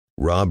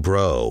Rob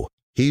Breaux.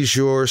 He's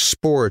your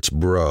sports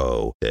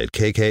bro at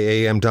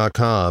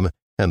KKAM.com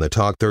and the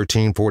Talk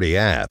 1340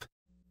 app.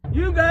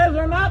 You guys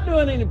are not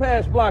doing any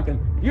pass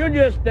blocking. You're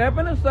just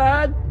stepping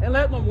aside and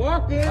letting them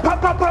walk in. Pop,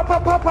 pop, pop,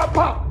 pop, pop, pop,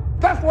 pop.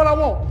 That's what I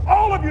want.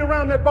 All of you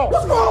around that ball.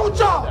 What's wrong with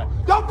y'all?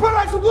 Y'all play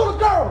like some little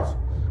girls.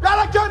 Y'all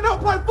like y'all never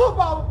played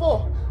football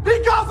before.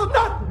 These guys are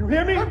nothing. You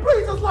hear me? They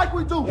breathe just like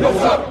we do. Yes,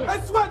 sir.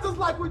 They sweat just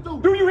like we do.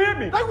 Do you hear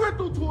me? They went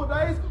through 2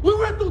 days. We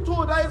went through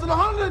 2 days in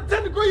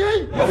 110-degree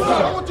heat. Yes, sir.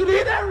 I want you to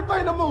hit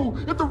everything to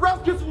move. If the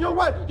ref gets in your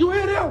way, you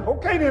hit him.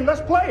 Okay, then,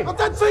 let's play. But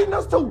they're cheating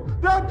us too.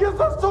 They're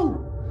against us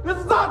too. This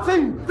is our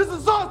team. This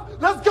is us.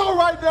 Let's go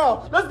right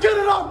now. Let's get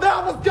it off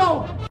now. Let's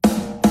go.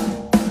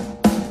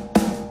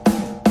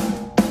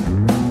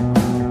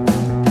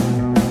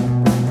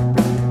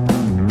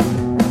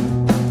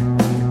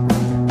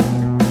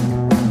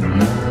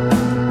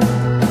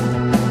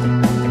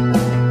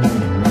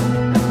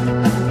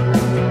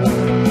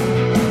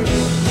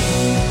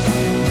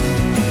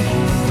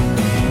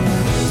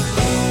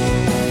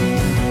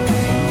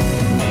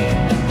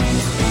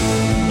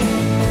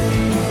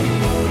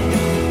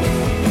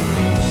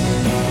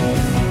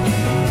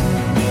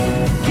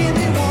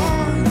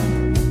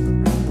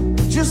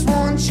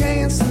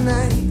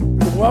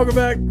 Welcome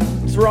back.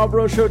 It's the Rob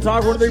Breaux Show,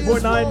 Talk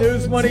 103.9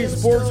 News, Money,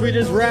 Sports. We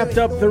just wrapped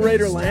up the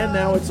Raiderland.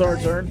 Now it's our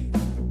turn.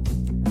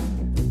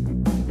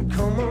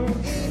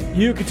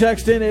 You can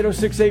text in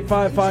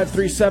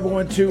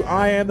 806-855-3712.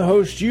 I am the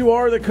host. You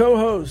are the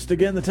co-host.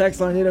 Again, the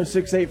text line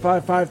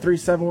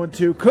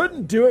 806-855-3712.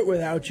 Couldn't do it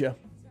without you.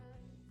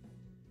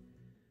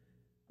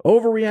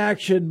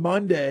 Overreaction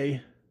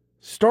Monday.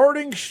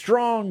 Starting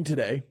strong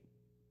today.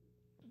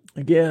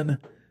 Again,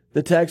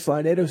 the text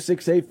line,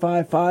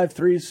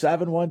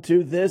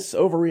 806-855-3712. This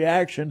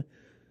overreaction.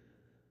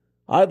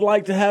 I'd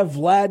like to have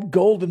Vlad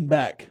Golden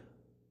back.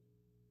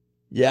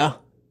 Yeah.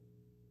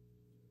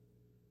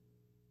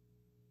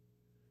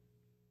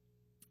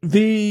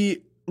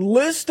 The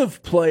list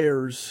of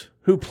players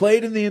who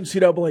played in the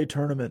NCAA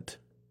tournament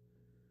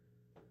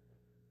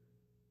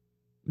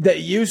that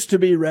used to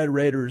be Red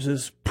Raiders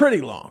is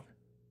pretty long.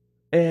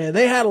 And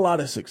they had a lot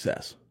of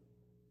success.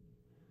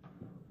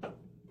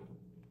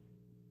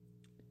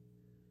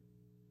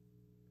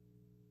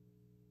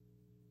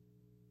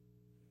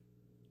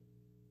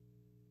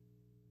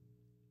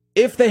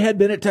 If they had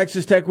been at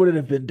Texas Tech, would it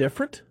have been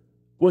different?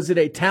 Was it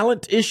a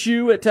talent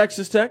issue at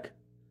Texas Tech?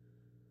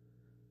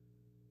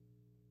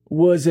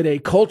 Was it a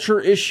culture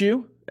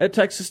issue at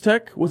Texas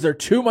Tech? Was there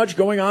too much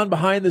going on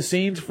behind the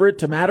scenes for it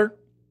to matter?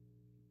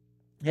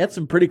 You had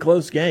some pretty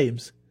close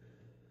games.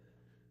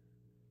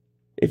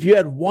 If you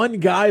had one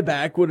guy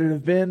back, would it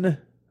have been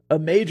a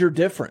major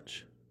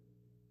difference?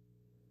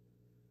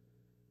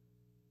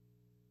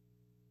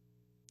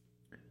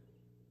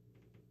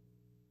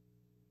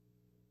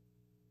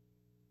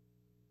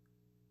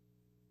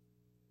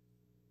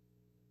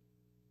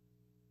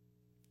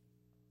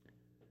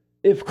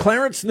 If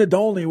Clarence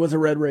Nadolny was a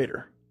Red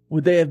Raider,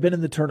 would they have been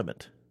in the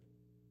tournament?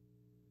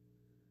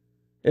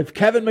 If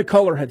Kevin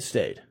McCullough had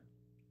stayed?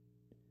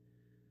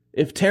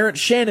 If Terrence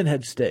Shannon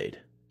had stayed?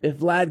 If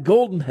Vlad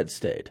Golden had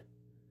stayed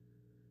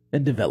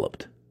and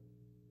developed?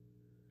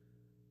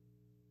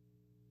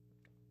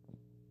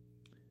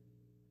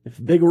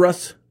 If Big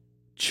Russ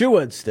Chua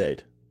had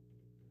stayed?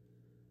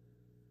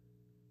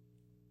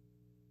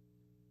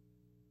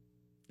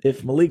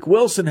 If Malik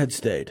Wilson had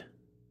stayed?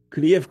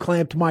 Could he have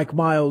clamped Mike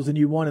Miles and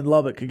you won in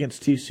Lubbock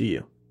against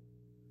TCU?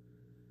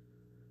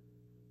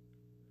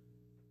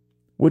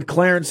 Would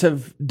Clarence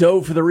have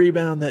dove for the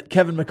rebound that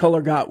Kevin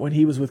McCullough got when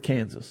he was with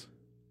Kansas?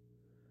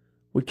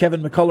 Would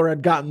Kevin McCullough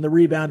have gotten the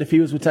rebound if he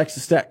was with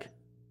Texas Tech?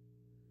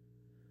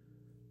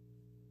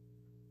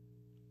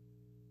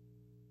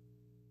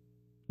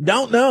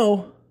 Don't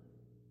know.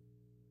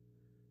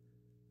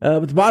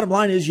 But the bottom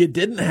line is you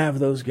didn't have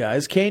those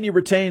guys. Can you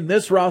retain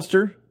this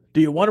roster?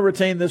 Do you want to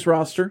retain this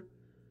roster?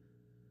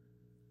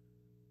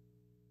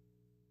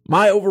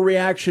 My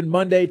overreaction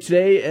Monday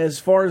today, as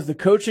far as the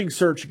coaching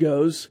search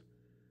goes,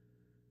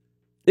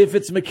 if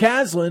it's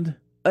McCaslin,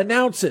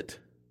 announce it.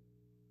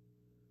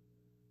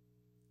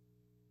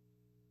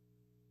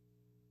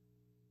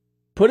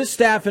 Put a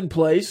staff in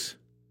place.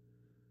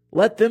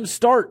 Let them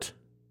start.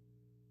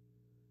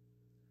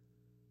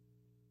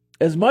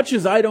 As much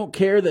as I don't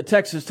care that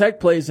Texas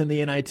Tech plays in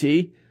the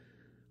NIT,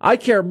 I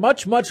care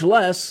much, much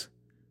less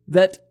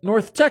that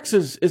North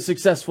Texas is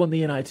successful in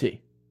the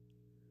NIT.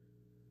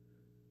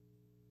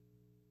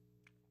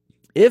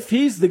 If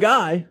he's the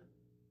guy,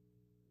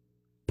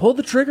 pull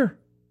the trigger.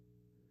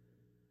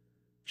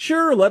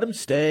 Sure, let him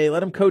stay,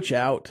 let him coach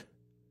out.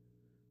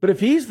 But if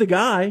he's the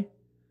guy,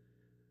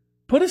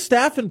 put a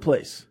staff in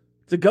place.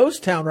 It's a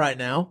ghost town right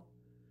now.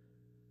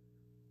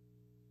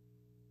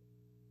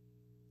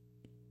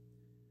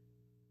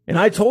 And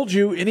I told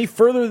you, any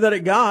further that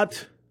it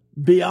got,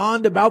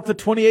 beyond about the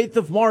 28th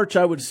of March,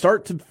 I would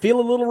start to feel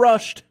a little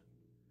rushed.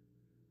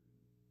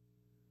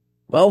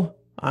 Well,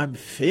 I'm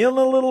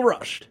feeling a little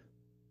rushed.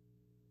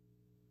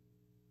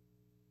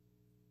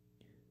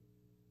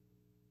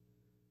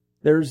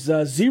 There's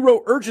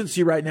zero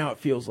urgency right now, it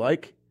feels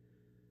like.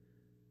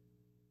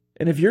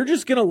 And if you're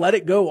just going to let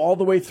it go all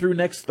the way through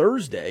next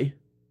Thursday,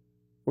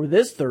 or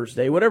this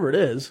Thursday, whatever it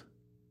is,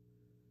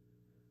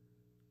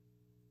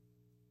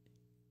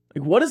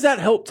 like, what does that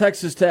help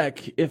Texas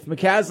Tech if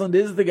McCasland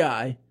is the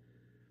guy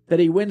that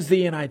he wins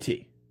the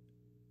NIT?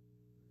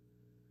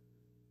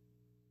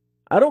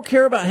 I don't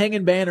care about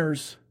hanging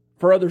banners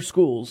for other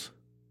schools.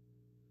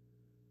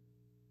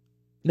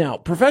 Now,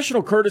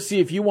 professional courtesy,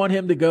 if you want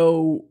him to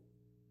go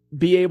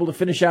be able to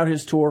finish out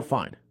his tour,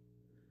 fine.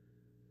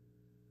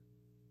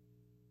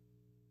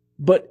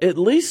 But at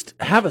least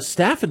have a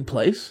staff in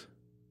place.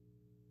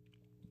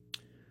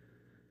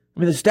 I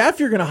mean, the staff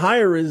you're going to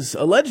hire is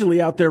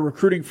allegedly out there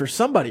recruiting for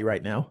somebody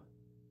right now.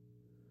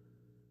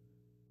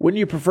 Wouldn't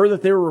you prefer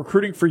that they were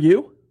recruiting for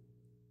you?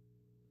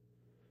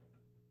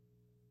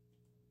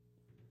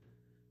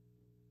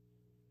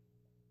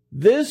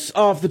 This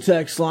off the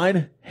text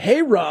line.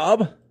 Hey,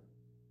 Rob.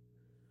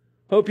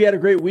 Hope you had a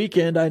great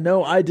weekend. I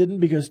know I didn't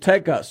because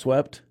Tech got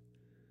swept.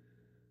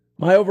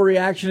 My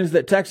overreaction is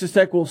that Texas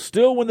Tech will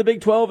still win the Big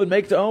 12 and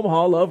make to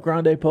Omaha. Love,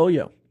 Grande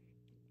Pollo.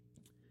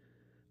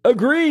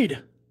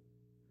 Agreed.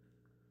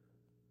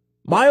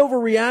 My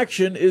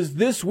overreaction is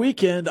this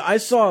weekend I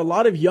saw a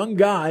lot of young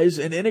guys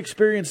and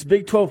inexperienced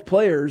Big 12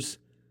 players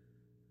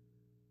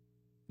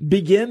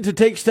begin to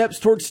take steps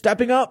towards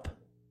stepping up.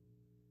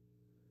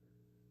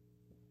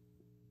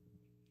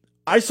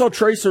 I saw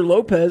Tracer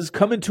Lopez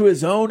come into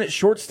his own at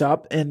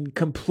shortstop and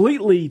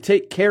completely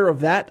take care of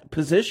that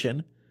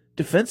position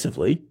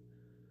defensively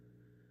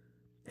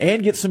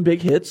and get some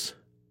big hits.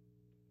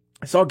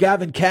 I saw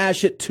Gavin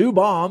Cash hit 2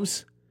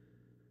 bombs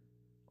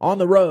on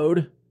the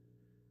road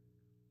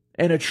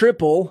and a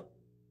triple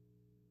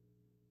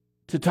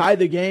to tie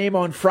the game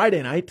on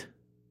Friday night.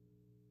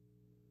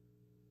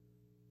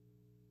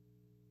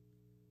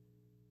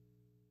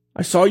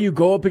 I saw you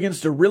go up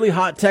against a really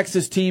hot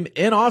Texas team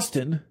in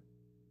Austin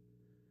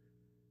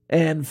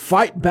and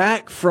fight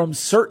back from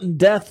certain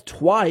death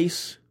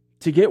twice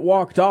to get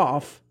walked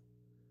off.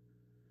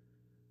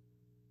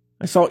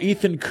 I saw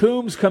Ethan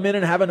Coombs come in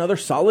and have another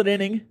solid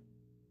inning.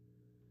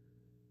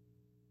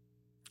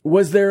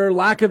 Was there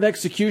lack of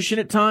execution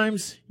at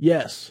times?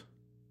 Yes.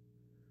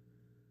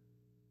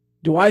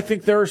 Do I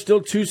think there are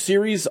still 2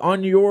 series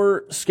on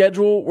your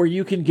schedule where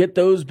you can get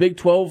those Big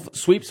 12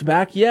 sweeps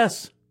back?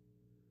 Yes.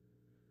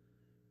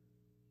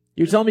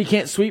 You're telling me you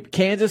can't sweep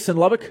Kansas and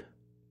Lubbock?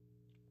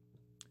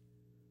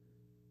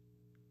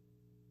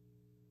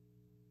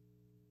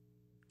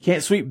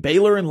 Can't sweep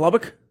Baylor and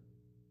Lubbock?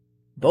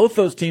 Both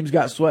those teams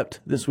got swept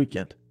this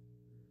weekend.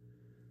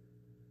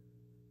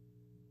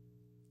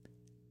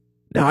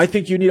 Now, I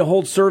think you need to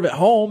hold serve at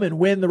home and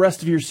win the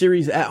rest of your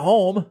series at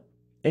home,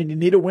 and you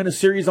need to win a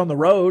series on the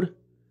road.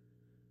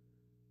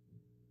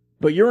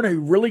 But you're in a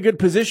really good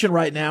position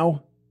right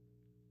now,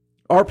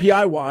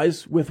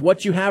 RPI-wise, with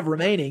what you have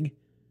remaining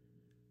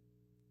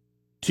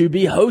to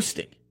be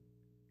hosting.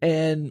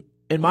 And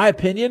in my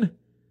opinion,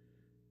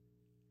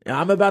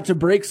 I'm about to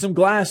break some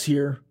glass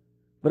here,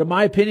 but in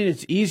my opinion,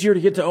 it's easier to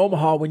get to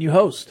Omaha when you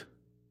host.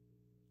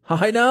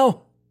 I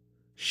know.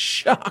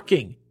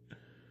 Shocking.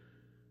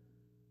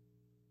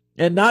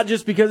 And not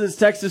just because it's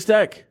Texas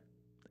Tech.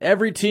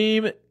 Every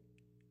team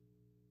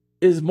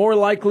is more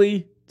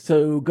likely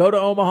to go to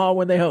Omaha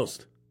when they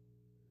host.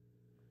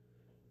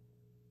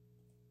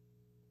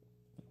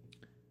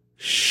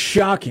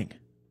 Shocking.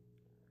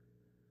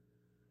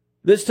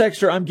 This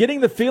texter, I'm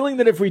getting the feeling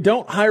that if we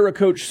don't hire a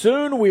coach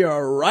soon, we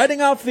are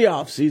writing off the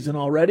offseason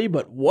already,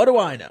 but what do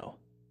I know?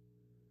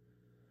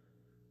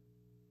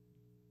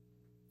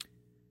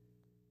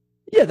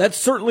 Yeah, that's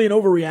certainly an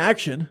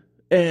overreaction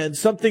and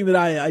something that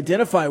I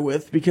identify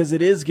with because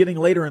it is getting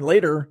later and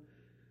later.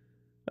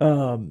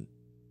 But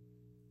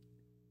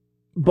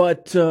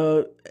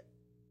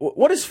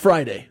what is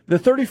Friday? The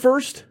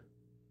 31st?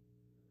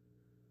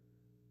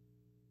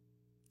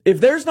 If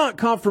there's not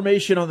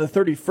confirmation on the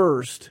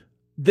 31st,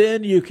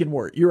 then you can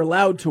worry. You're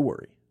allowed to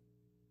worry.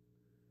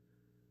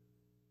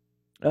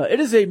 It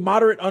is a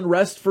moderate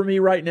unrest for me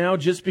right now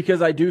just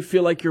because I do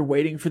feel like you're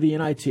waiting for the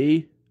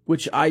NIT,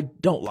 which I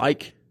don't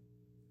like.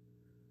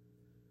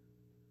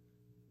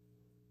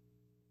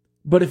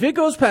 But if it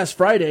goes past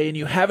Friday and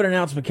you haven't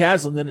announced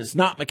McCasland, then it's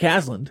not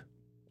McCasland.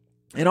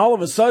 And all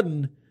of a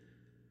sudden,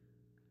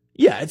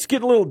 yeah, it's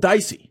getting a little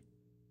dicey.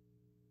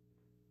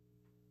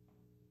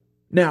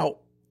 Now,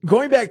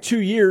 going back 2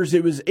 years,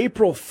 it was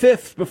April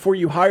 5th before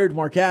you hired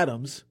Mark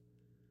Adams.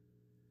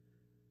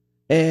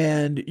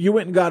 And you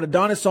went and got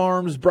Adonis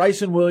Arms,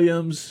 Bryson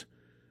Williams,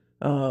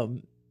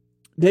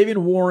 Davian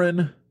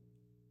Warren,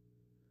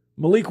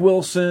 Malik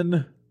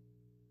Wilson,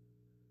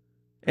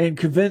 and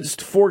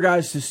convinced 4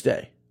 guys to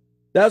stay.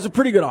 That was a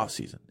pretty good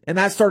offseason. And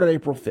that started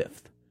April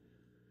 5th.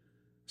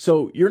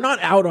 So you're not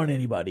out on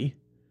anybody.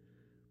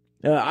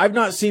 I've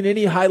not seen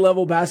any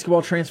high-level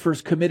basketball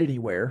transfers commit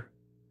anywhere,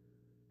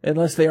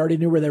 unless they already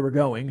knew where they were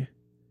going.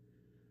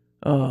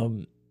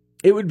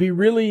 It would be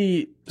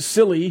really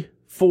silly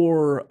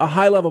for a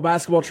high-level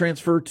basketball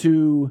transfer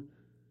to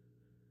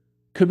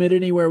commit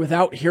anywhere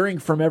without hearing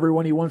from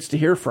everyone he wants to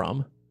hear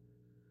from,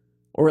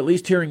 or at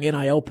least hearing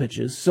NIL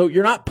pitches. So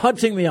you're not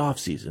punting the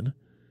offseason.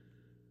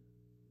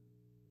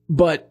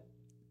 But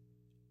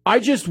I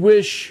just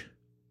wish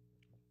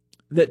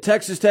that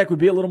Texas Tech would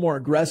be a little more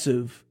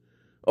aggressive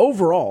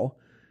overall.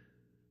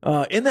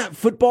 In that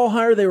football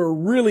hire, they were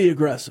really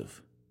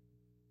aggressive.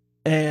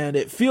 And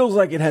it feels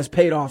like it has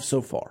paid off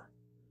so far.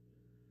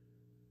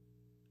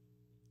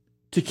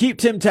 To keep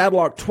Tim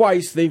Tadlock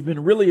twice, they've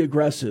been really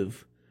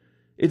aggressive.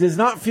 It does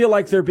not feel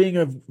like they're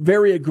being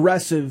very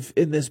aggressive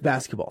in this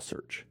basketball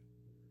search.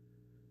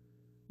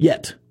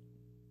 Yet.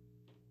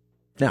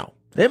 Now,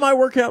 they might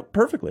work out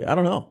perfectly. I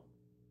don't know.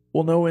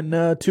 We'll know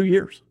in 2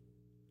 years.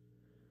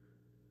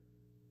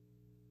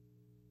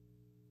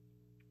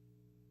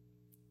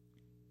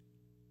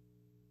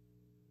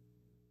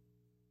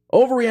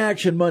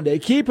 Overreaction Monday.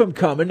 Keep them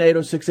coming.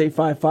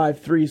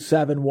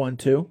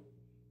 806-855-3712.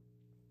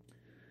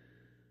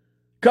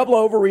 Couple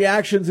of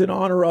overreactions in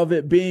honor of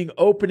it being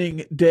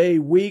opening day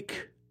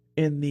week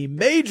in the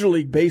Major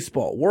League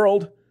Baseball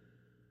world.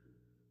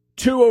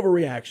 2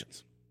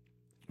 overreactions.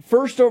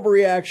 First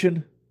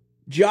overreaction,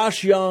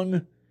 Josh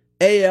Young,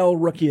 AL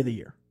Rookie of the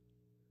Year.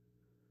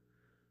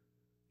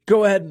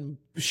 Go ahead and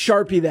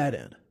Sharpie that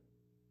in.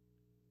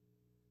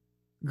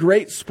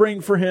 Great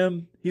spring for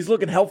him. He's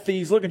looking healthy.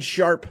 He's looking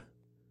sharp.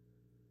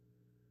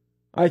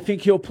 I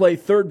think he'll play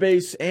third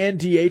base and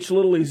DH.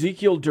 Little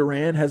Ezekiel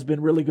Duran has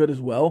been really good as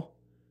well.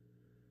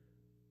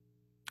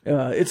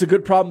 It's a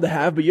good problem to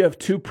have, but you have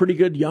 2 pretty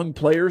good young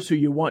players who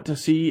you want to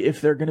see if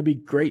they're going to be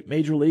great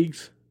major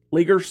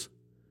leaguers.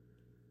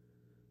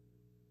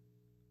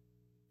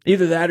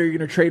 Either that or you're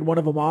going to trade one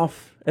of them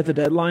off at the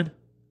deadline.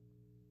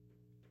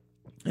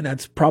 And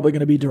that's probably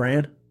going to be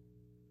Duran.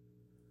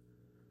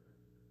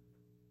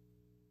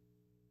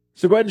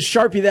 So go ahead and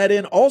Sharpie that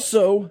in.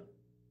 Also,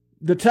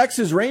 the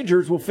Texas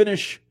Rangers will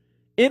finish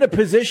in a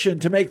position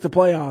to make the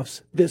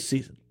playoffs this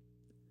season.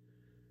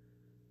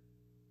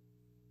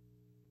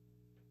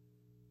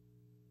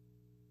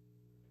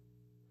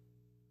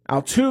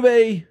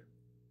 Altuve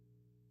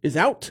is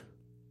out.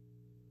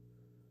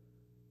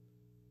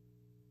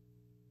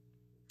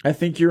 I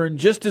think you're in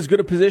just as good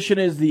a position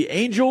as the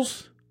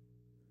Angels,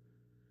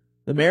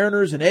 the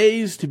Mariners, and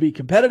A's to be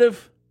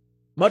competitive.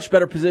 Much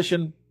better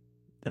position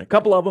than a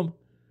couple of them.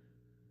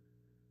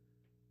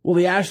 Will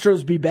the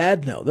Astros be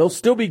bad? No. They'll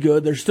still be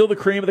good. They're still the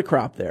cream of the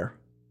crop there.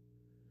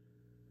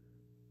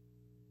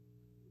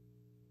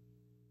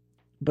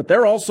 But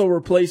they're also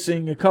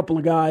replacing a couple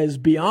of guys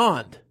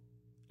beyond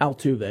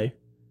Altuve.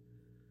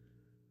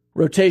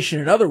 Rotation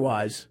and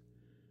otherwise.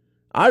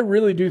 I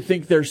really do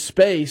think there's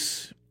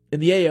space in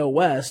the AL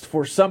West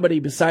for somebody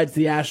besides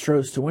the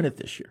Astros to win it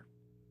this year.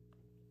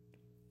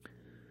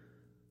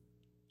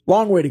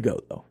 Long way to go,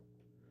 though.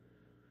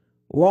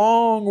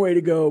 Long way to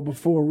go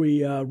before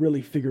we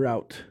really figure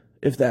out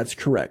if that's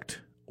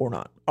correct or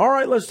not. All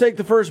right, let's take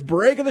the first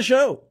break of the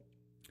show.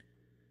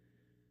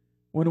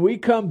 When we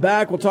come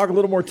back, we'll talk a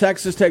little more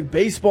Texas Tech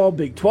baseball,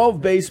 Big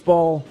 12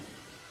 baseball,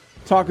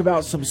 talk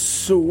about some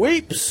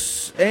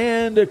sweeps,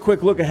 and a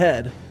quick look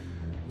ahead.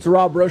 It's the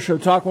Rob Breaux Show,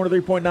 Talk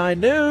 103.9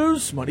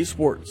 News, Money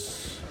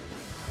Sports.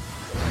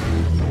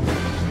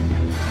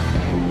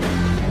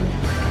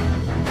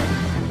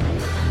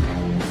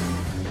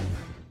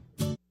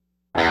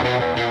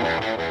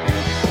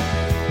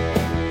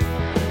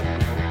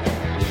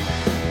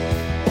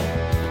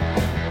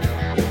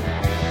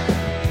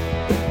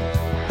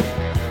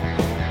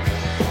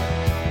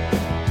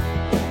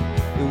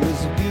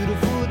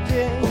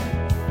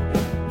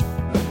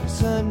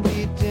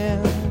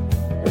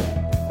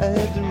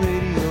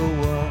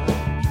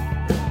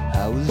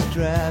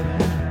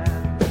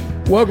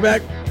 Welcome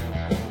back.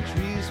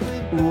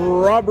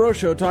 Rob Breaux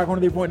Show, Talk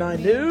 103.9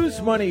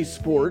 News, Money,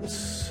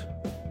 Sports.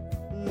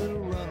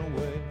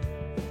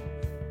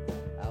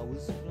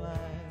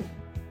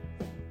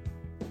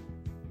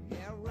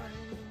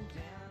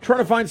 Trying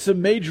to find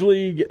some Major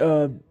League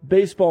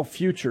Baseball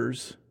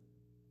futures.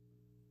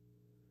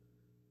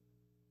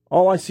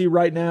 All I see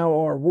right now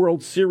are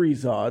World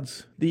Series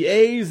odds. The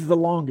A's the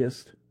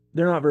longest.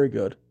 They're not very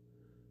good.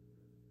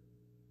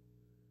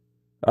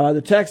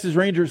 The Texas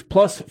Rangers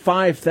plus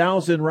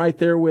 5,000 right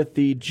there with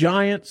the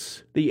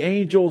Giants. The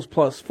Angels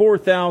plus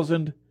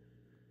 4,000.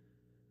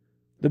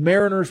 The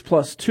Mariners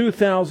plus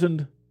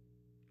 2,000.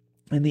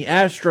 And the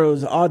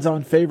Astros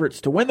odds-on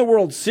favorites to win the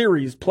World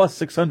Series plus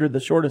 600, the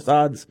shortest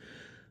odds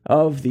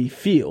of the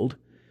field.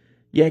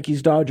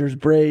 Yankees, Dodgers,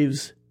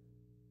 Braves,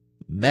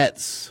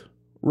 Mets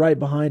right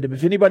behind them.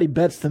 If anybody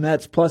bets the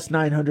Mets plus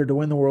 900 to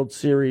win the World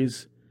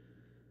Series,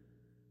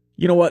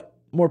 you know what?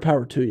 More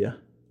power to you.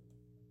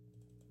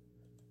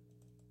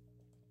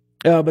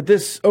 But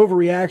this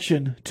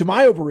overreaction, to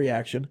my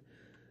overreaction,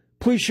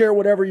 please share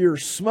whatever you're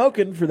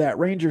smoking for that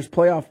Rangers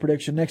playoff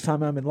prediction next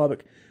time I'm in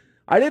Lubbock.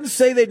 I didn't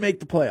say they'd make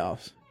the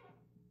playoffs.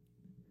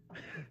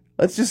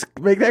 Let's just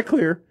make that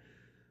clear.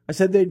 I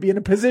said they'd be in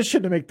a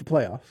position to make the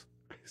playoffs.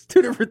 It's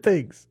 2 different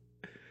things.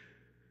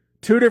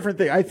 2 different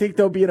things. I think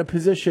they'll be in a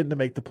position to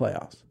make the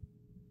playoffs.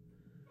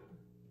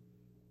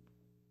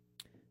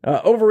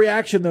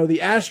 Overreaction, though. The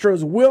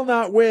Astros will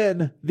not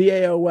win the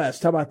AL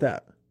West. How about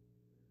that?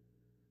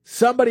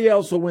 Somebody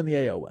else will win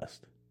the AL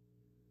West.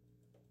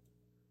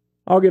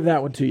 I'll give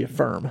that one to you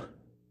firm.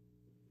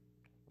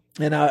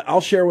 And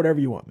I'll share whatever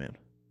you want, man.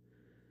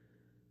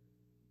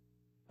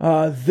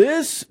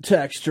 This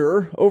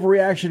texter,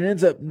 overreaction,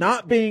 ends up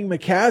not being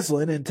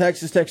McCaslin, and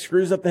Texas Tech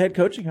screws up the head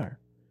coaching hire.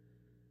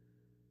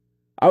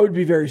 I would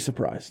be very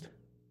surprised.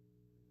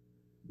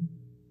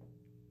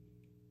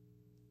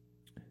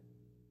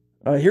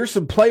 Here's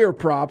some player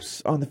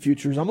props on the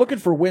futures. I'm looking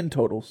for win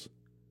totals.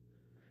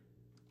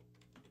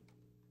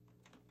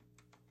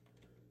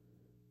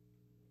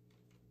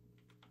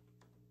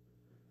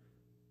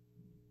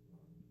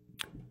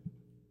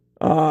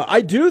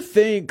 I do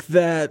think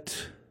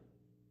that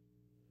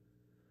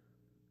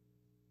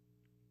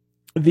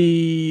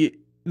the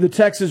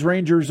Texas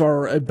Rangers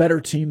are a better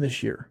team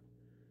this year.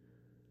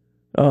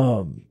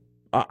 I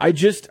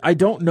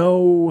don't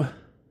know.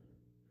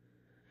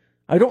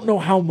 I don't know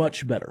how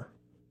much better.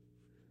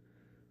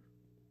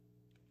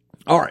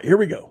 All right, here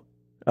we go.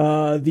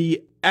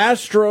 The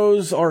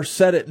Astros are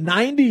set at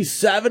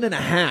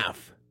 97.5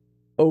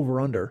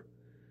 over under.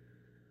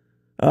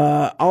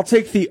 I'll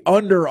take the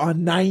under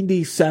on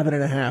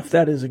 97.5.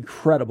 That is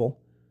incredible.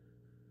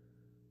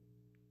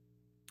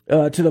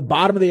 To the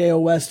bottom of the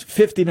AL West,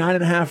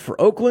 59.5 for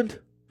Oakland.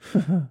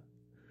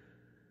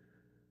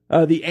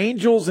 The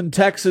Angels and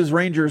Texas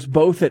Rangers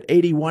both at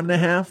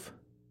 81.5.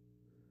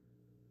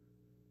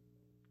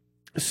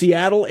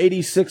 Seattle,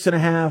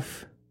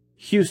 86.5.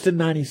 Houston,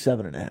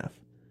 97.5.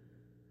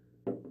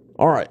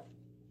 All right.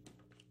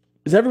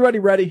 Is everybody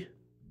ready?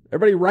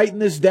 Everybody writing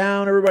this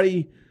down?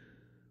 Everybody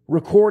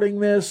recording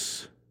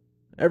this?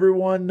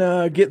 Everyone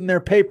getting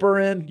their paper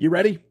in? You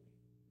ready?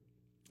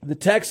 The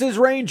Texas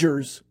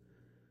Rangers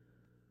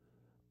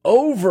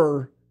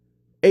over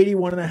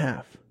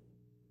 81.5.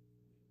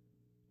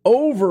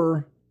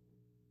 Over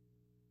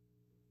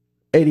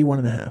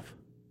 81.5.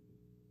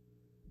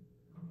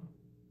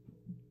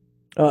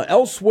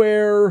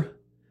 Elsewhere,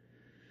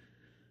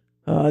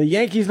 the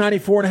Yankees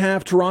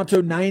 94.5,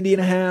 Toronto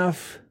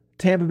 90.5,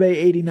 Tampa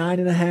Bay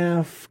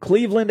 89.5,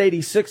 Cleveland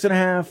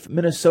 86.5,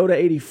 Minnesota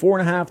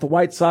 84.5, the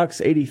White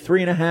Sox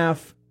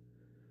 83.5.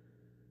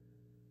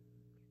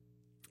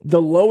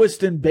 The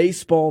lowest in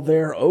baseball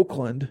there,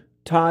 Oakland,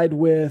 tied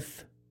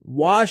with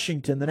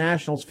Washington, the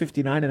Nationals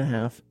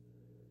 59.5.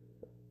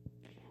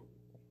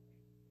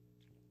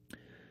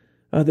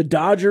 The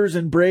Dodgers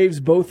and Braves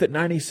both at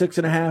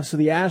 96.5, so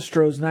the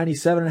Astros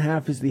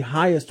 97.5 is the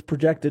highest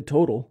projected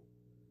total.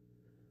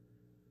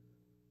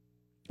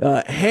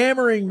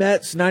 Hammering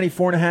Mets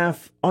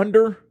 94.5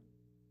 under.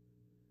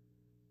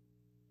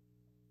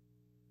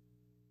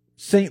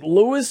 St.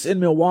 Louis and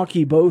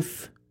Milwaukee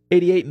both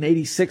 88 and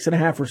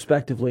 86.5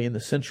 respectively in the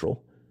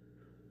Central.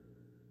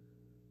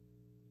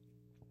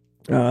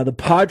 The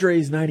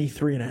Padres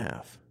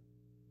 93.5.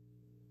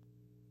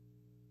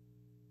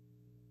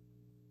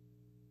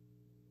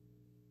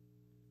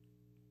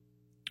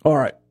 All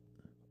right.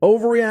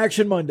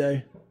 Overreaction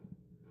Monday.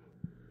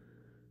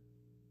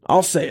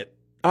 I'll say it.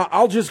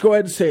 I'll just go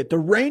ahead and say it. The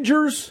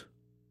Rangers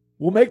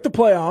will make the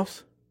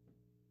playoffs.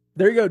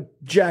 There you go,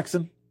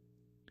 Jackson.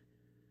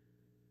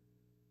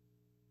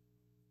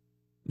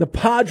 The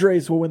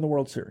Padres will win the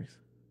World Series.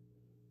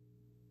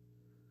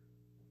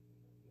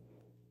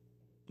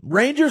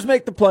 Rangers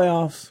make the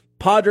playoffs.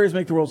 Padres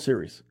make the World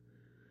Series.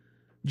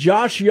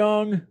 Josh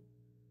Young,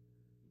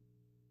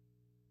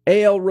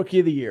 AL Rookie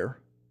of the Year.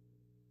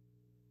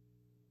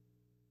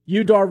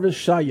 Yu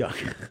Darvish, Cy Young.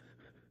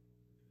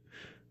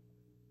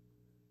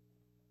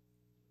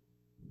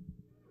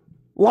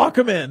 Lock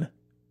them in.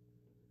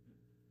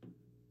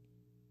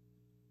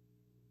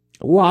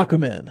 Lock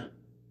them in.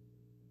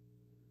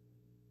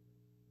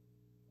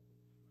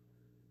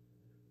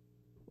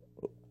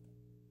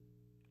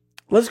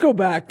 Let's go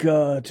back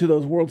to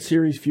those World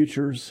Series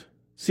futures.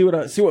 See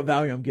what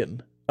value I'm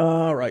getting.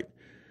 All right.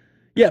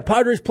 Yeah,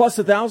 Padres plus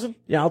 1,000.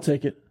 Yeah, I'll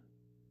take it.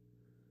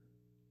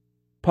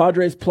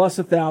 Padres plus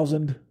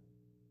 1,000.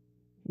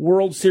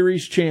 World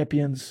Series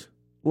champions.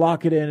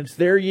 Lock it in. It's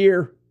their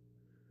year.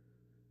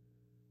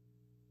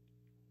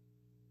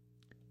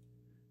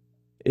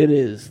 It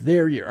is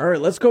their year. All right,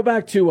 let's go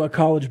back to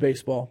college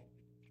baseball.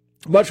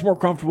 Much more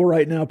comfortable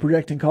right now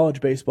projecting college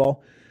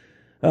baseball.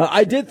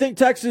 I did think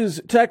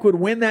Texas Tech would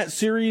win that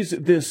series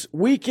this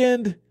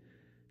weekend.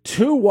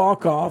 2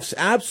 walk-offs,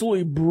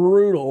 absolutely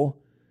brutal.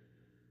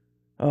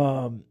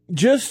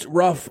 Just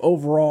rough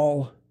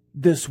overall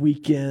this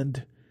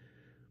weekend.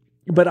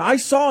 But I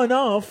saw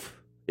enough.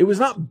 It was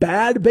not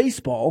bad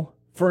baseball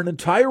for an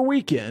entire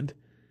weekend.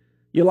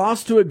 You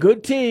lost to a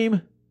good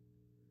team.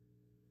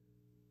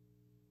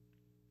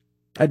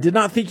 I did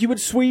not think you would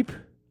sweep.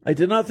 I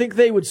did not think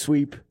they would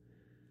sweep.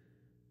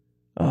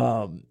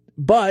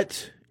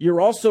 But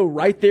you're also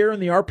right there in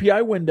the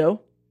RPI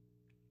window.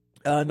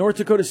 North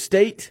Dakota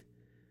State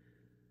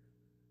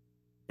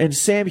and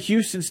Sam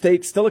Houston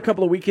State, still a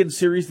couple of weekend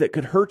series that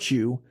could hurt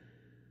you.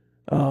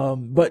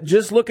 But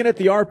just looking at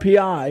the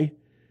RPI,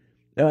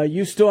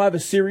 You still have a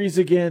series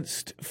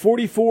against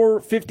 44,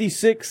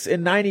 56,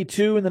 and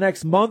 92 in the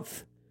next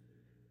month.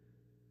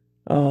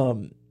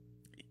 You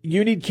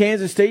need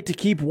Kansas State to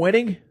keep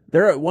winning.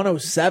 They're at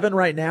 107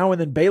 right now, and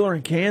then Baylor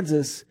and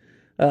Kansas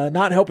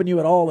not helping you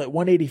at all at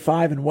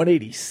 185 and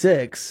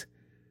 186.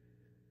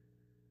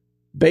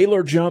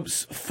 Baylor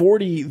jumps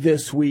 40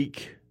 this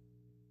week.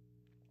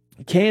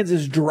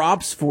 Kansas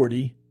drops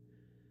 40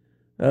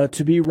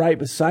 to be right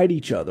beside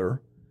each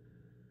other.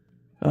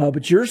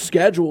 But your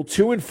schedule,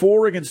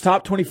 2-4 against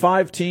top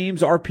 25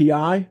 teams,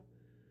 RPI.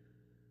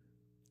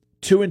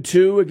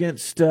 2-2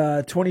 against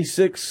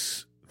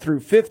 26 through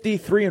 50,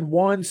 3-1,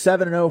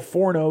 7-0,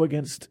 4-0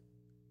 against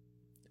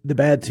the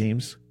bad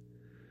teams.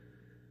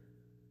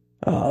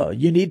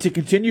 You need to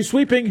continue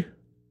sweeping.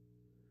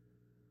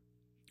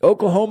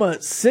 Oklahoma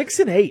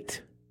 6-8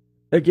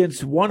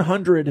 against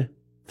 100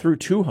 through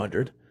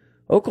 200.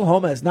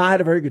 Oklahoma has not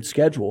had a very good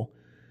schedule.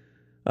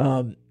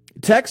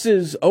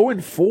 Texas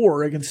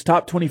 0-4 against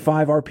top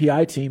 25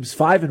 RPI teams,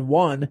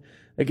 5-1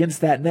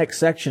 against that next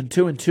section,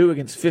 2-2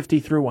 against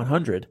 50 through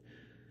 100,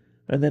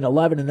 and then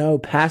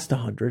 11-0 past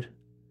 100.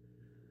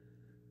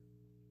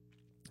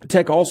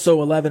 Tech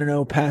also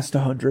 11-0 past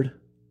 100.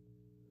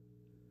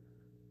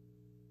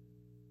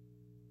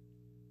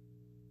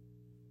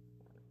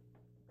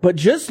 But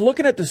just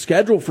looking at the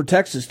schedule for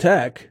Texas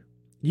Tech,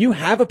 you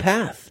have a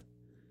path.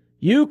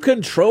 You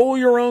control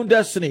your own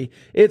destiny.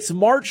 It's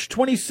March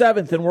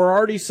 27th, and we're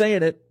already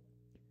saying it.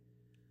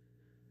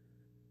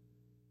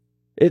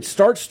 It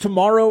starts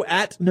tomorrow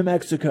at New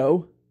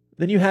Mexico.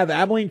 Then you have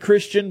Abilene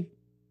Christian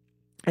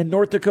and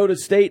North Dakota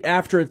State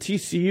after a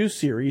TCU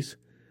series.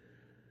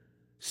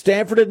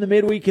 Stanford in the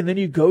midweek, and then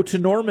you go to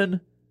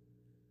Norman.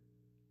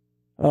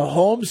 A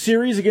home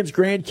series against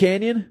Grand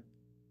Canyon.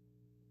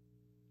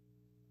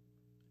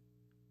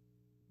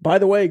 By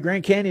the way,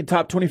 Grand Canyon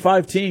top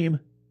 25 team.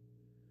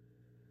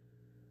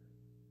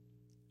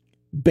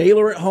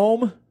 Baylor at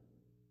home.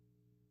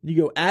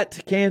 You go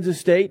at Kansas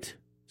State.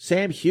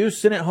 Sam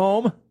Houston at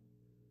home.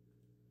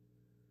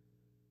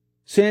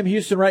 Sam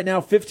Houston right now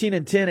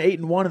 15-10,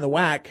 8-1 in the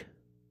WAC.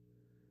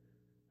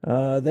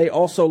 They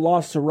also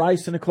lost to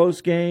Rice in a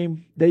close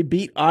game. They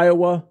beat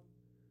Iowa.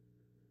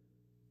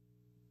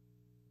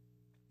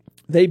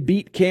 They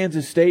beat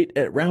Kansas State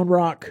at Round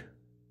Rock.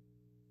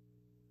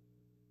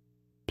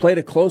 Played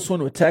a close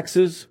one with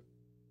Texas.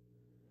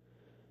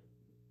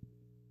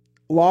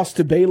 Lost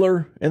to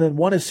Baylor, and then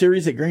won a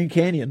series at Grand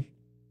Canyon.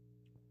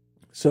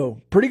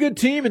 So, pretty good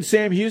team in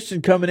Sam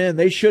Houston coming in.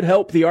 They should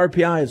help the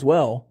RPI as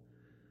well.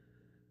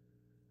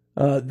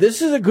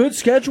 This is a good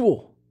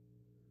schedule.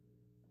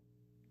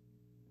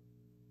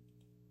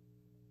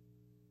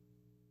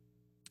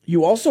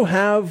 You also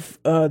have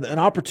an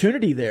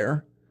opportunity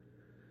there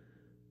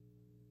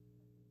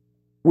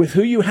with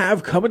who you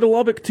have coming to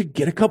Lubbock to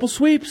get a couple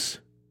sweeps.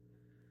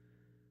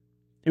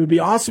 It would be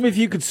awesome if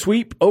you could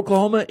sweep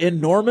Oklahoma in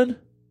Norman.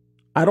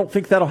 I don't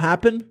think that'll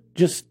happen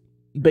just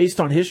based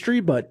on history,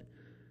 but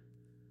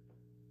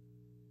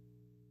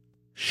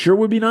sure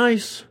would be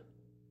nice.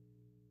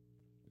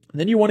 And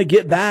then you want to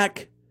get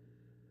back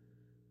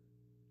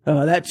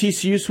that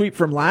TCU sweep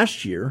from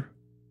last year.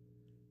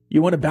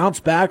 You want to bounce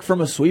back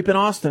from a sweep in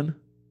Austin.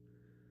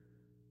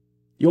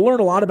 You'll learn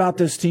a lot about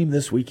this team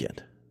this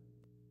weekend.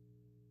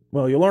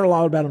 Well, you'll learn a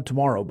lot about them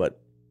tomorrow, but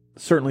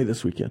certainly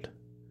this weekend.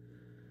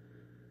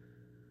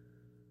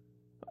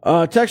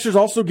 Texter's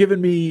also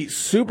given me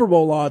Super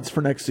Bowl odds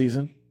for next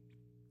season.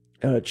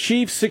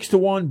 Chiefs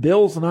 6-1,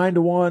 Bills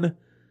 9-1,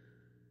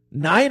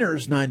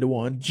 Niners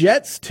 9-1,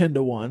 Jets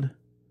 10-1.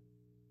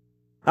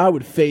 I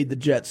would fade the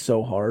Jets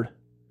so hard.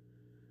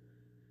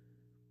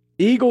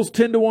 Eagles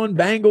 10-1,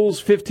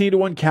 Bengals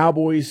 15-1,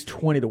 Cowboys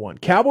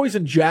 20-1. Cowboys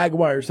and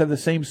Jaguars have the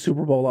same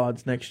Super Bowl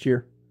odds next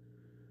year.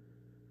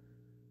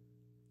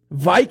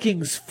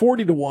 Vikings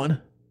 40-1.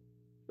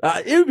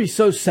 It would be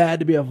so sad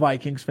to be a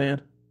Vikings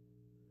fan.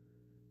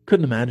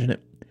 Couldn't imagine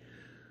it.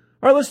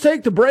 All right, let's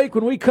take the break.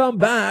 When we come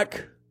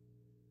back,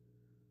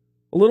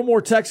 a little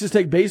more Texas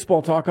Tech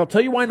baseball talk. I'll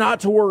tell you why not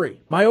to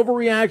worry. My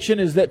overreaction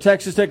is that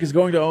Texas Tech is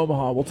going to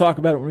Omaha. We'll talk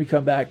about it when we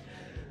come back.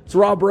 It's the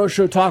Rob Breaux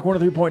Show, Talk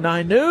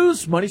 103.9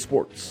 News, Money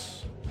Sports.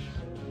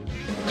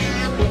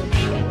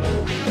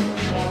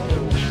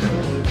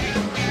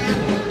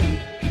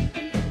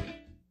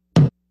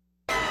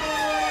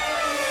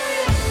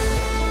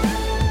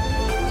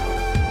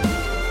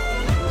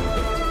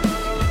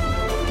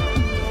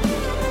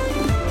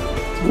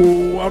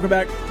 Welcome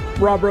back.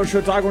 Rob Breaux Show,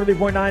 Talk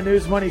 103.9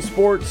 News, Money,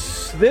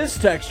 Sports. This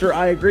texter,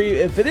 I agree,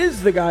 if it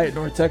is the guy at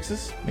North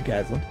Texas,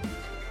 McCaslin,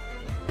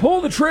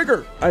 pull the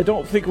trigger. I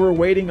don't think we're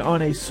waiting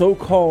on a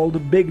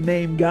so-called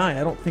big-name guy.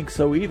 I don't think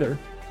so either.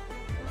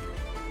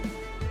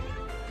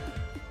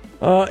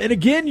 And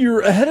again, you're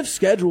ahead of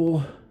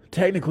schedule,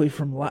 technically,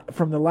 from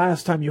the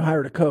last time you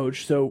hired a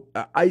coach. So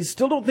I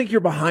still don't think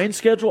you're behind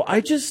schedule.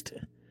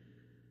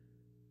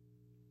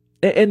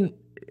 And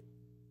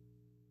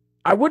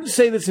I wouldn't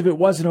say this if it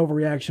wasn't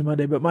Overreaction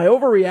Monday, but my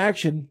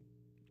overreaction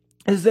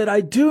is that I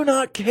do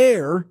not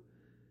care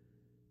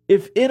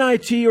if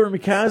NIT or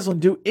McCaslin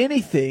do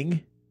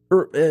anything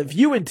or if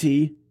UNT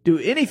do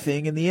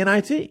anything in the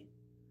NIT.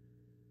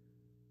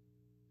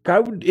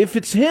 If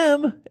it's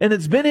him and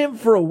it's been him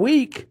for a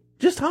week,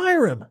 just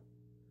hire him.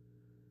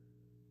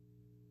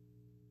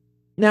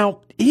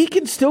 Now, he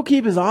can still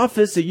keep his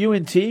office at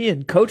UNT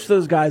and coach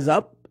those guys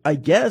up, I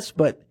guess,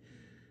 but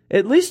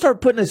at least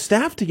start putting his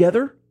staff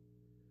together.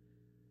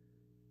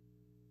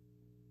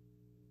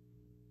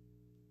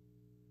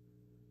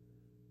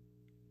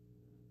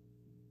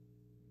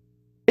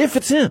 If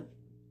it's him.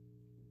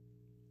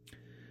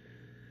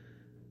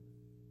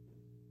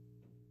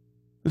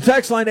 The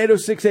text line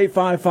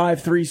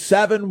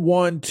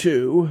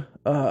 806-855-3712.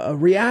 A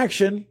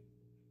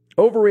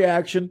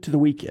overreaction to the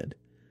weekend.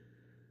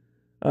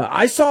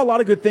 I saw a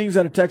lot of good things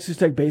out of Texas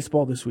Tech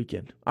baseball this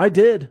weekend. I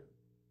did.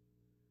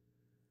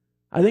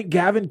 I think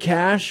Gavin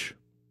Cash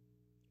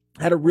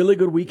had a really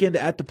good weekend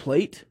at the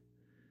plate.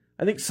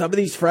 I think some of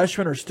these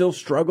freshmen are still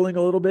struggling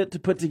a little bit to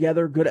put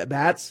together good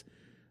at-bats.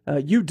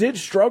 You did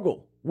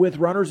struggle with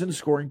runners in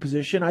scoring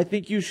position. I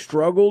think you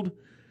struggled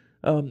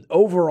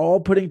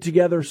overall putting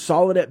together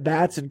solid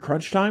at-bats in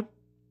crunch time.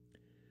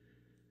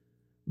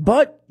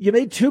 But you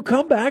made 2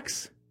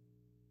 comebacks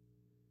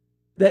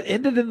that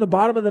ended in the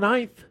bottom of the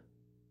 9th.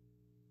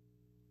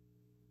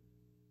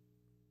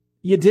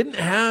 You didn't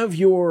have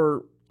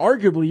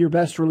arguably your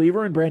best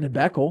reliever in Brandon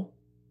Beckel.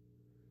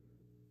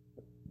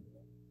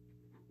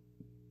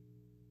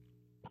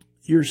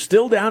 You're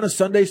still down a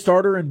Sunday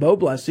starter in Bo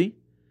Blessey.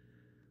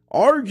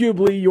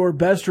 Arguably your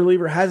best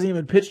reliever hasn't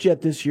even pitched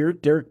yet this year,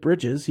 Derek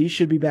Bridges. He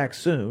should be back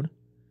soon.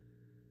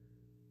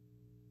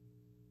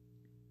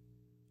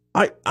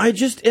 I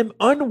just am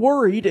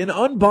unworried and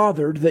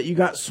unbothered that you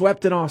got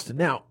swept in Austin.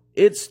 Now,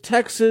 it's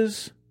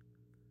Texas.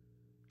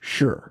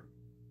 Sure.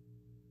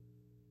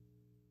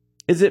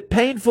 Is it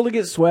painful to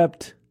get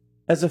swept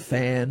as a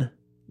fan?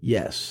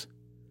 Yes.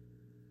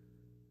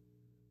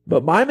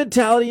 But my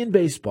mentality in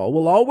baseball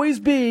will always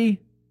be,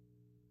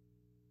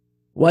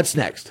 what's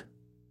next?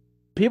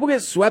 People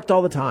get swept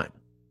all the time.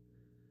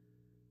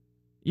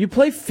 You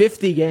play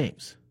 50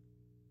 games.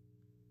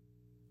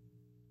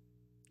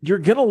 You're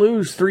going to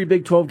lose 3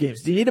 Big 12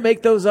 games. Do you need to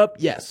make those up?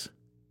 Yes.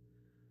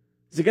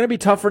 Is it going to be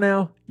tougher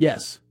now?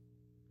 Yes.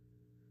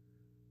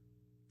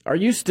 Are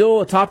you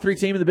still a top 3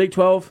 team in the Big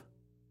 12?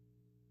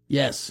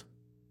 Yes.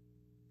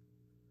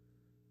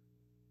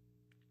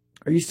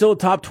 Are you still a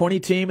top 20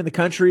 team in the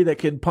country that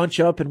can punch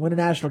up and win a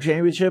national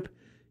championship?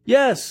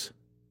 Yes.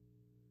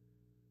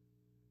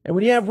 And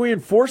when you have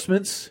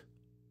reinforcements,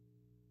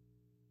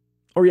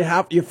 or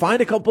you find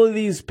a couple of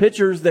these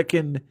pitchers that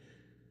can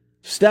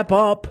step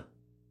up,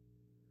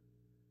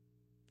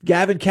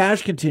 Gavin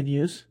Cash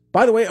continues.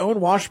 By the way, Owen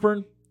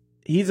Washburn,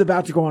 he's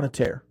about to go on a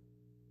tear.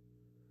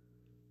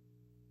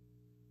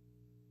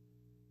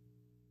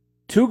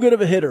 Too good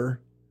of a hitter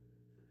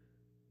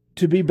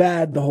to be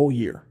bad the whole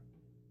year.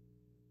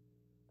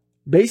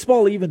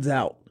 Baseball evens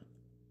out.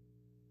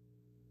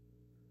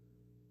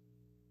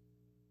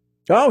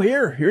 Oh,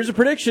 here's a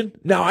prediction.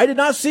 Now, I did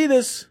not see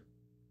this.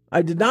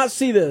 I did not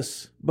see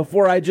this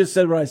before I just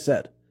said what I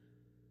said.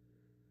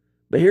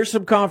 But here's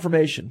some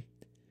confirmation.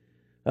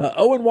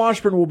 Owen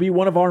Washburn will be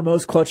one of our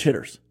most clutch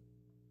hitters.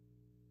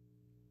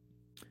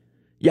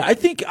 Yeah,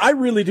 I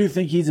really do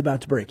think he's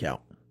about to break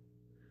out.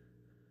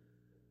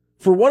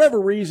 For whatever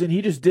reason,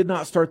 he just did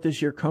not start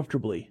this year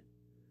comfortably.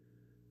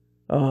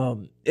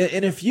 And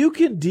if you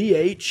can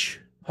DH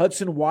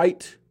Hudson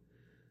White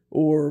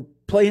or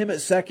play him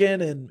at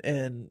second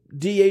and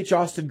DH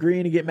Austin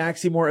Green and get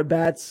Maxie more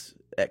at-bats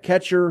at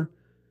catcher,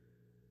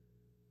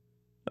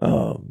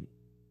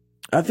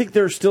 I think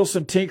there's still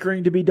some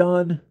tinkering to be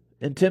done,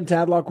 and Tim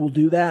Tadlock will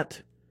do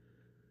that.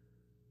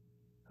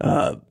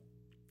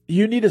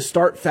 You need to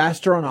start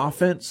faster on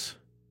offense.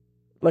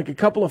 Like a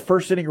couple of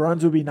first-inning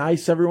runs would be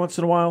nice every once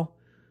in a while.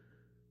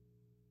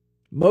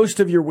 Most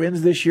of your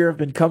wins this year have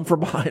been come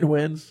from behind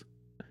wins,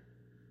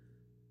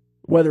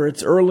 whether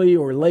it's early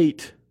or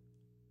late.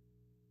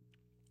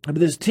 But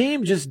this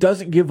team just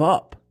doesn't give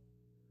up.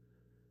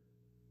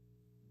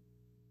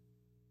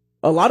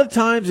 A lot of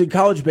times in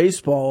college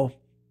baseball,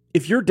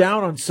 if you're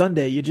down on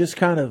Sunday, you just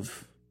kind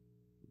of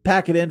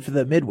pack it in for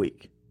the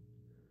midweek.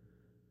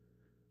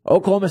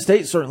 Oklahoma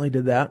State certainly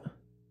did that.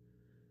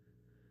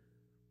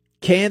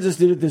 Kansas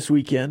did it this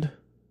weekend.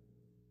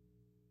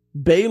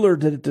 Baylor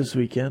did it this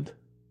weekend.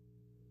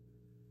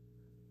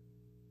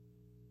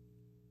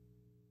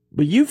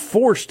 But you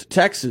forced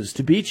Texas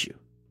to beat you.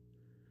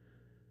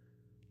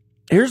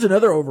 Here's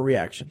another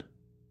overreaction.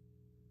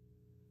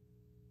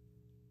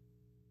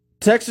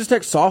 Texas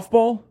Tech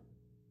softball,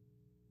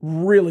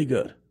 really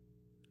good.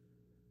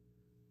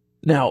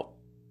 Now,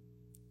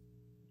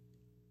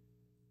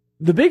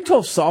 the Big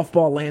 12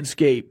 softball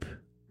landscape,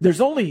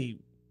 there's only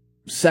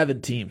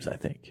 7 teams, I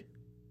think.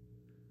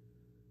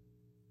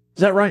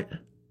 Is that right?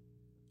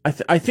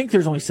 I think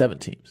there's only 7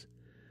 teams.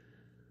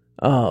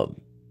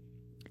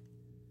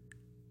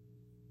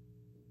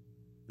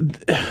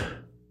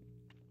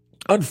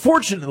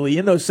 Unfortunately,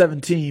 in those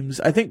 7 teams,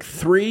 I think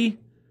 3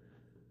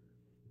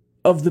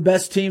 of the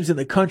best teams in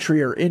the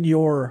country are in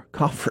your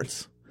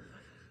conference.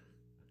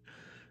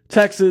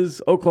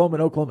 Texas, Oklahoma,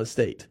 and Oklahoma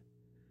State.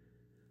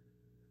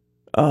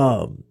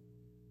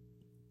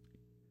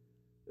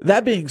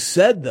 That being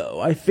said,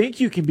 though, I think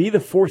you can be the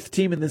fourth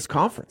team in this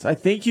conference. I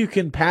think you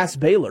can pass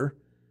Baylor,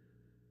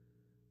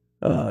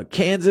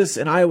 Kansas,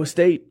 and Iowa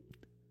State.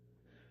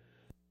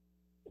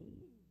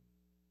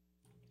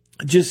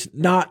 Just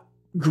not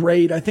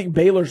great. I think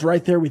Baylor's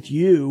right there with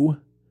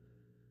you.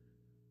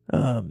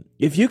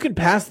 If you can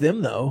pass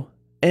them, though,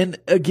 and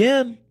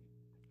again,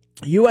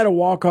 you had a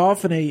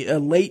walk-off in a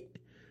late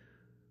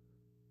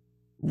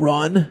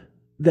run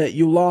that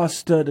you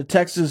lost to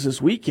Texas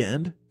this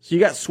weekend, so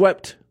you got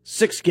swept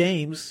 6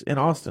 games in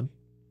Austin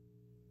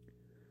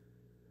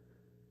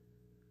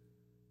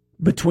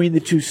between the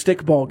 2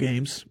 stickball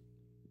games.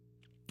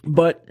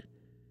 But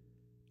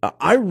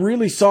I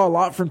really saw a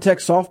lot from Tech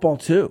softball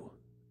too.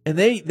 And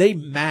they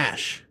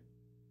mash.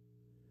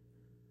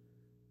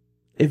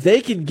 If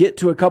they can get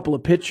to a couple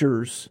of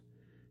pitchers,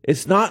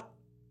 it's not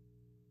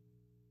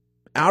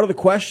out of the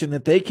question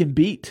that they can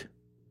beat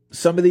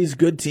some of these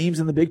good teams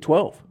in the Big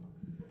 12.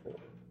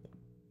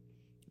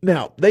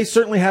 Now, they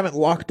certainly haven't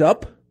locked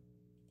up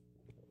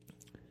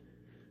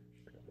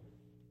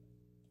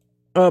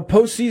a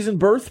postseason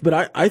berth,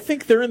 but I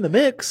think they're in the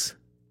mix.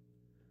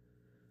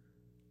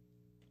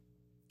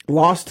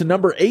 Lost to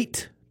number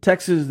 8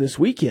 Texas this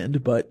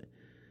weekend, but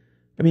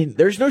I mean,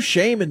 there's no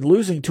shame in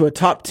losing to a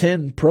top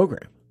 10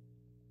 program.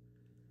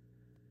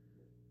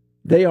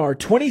 They are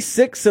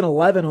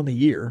 26-11 on the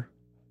year.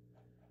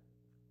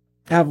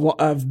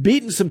 Have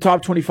beaten some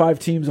top 25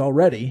 teams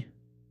already.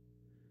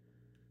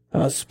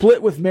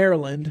 Split with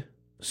Maryland.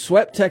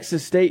 Swept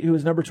Texas State, who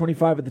was number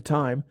 25 at the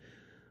time.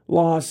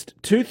 Lost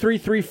 2-3,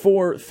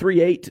 3-4,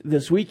 3-8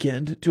 this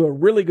weekend to a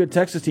really good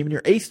Texas team, and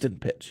your ace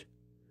didn't pitch.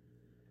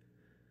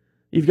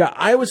 You've got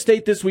Iowa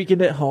State this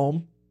weekend at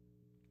home.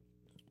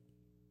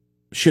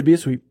 Should be a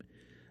sweep.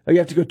 You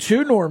have to go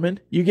to Norman.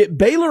 You get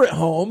Baylor at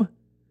home.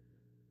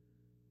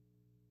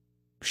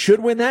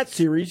 Should win that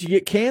series. You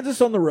get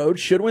Kansas on the road.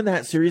 Should win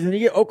that series. And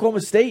you get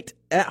Oklahoma State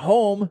at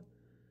home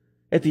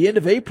at the end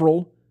of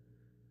April.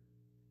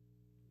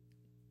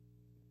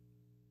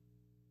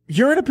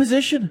 You're in a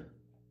position.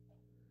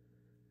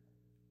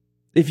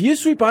 If you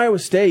sweep Iowa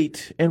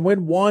State and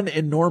win 1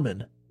 in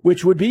Norman,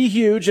 which would be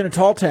huge and a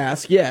tall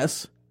task,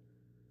 yes.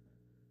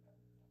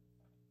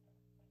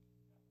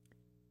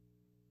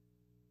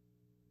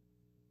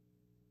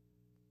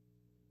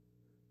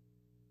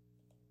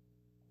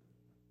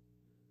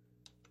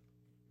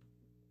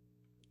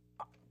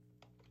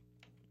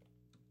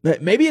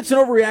 Maybe it's an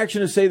overreaction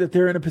to say that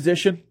they're in a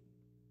position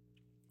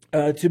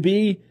to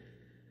be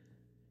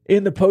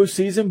in the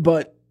postseason,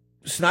 but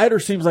Snyder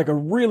seems like a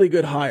really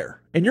good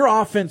hire. And your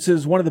offense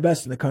is one of the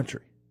best in the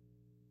country,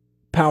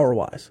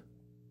 power-wise.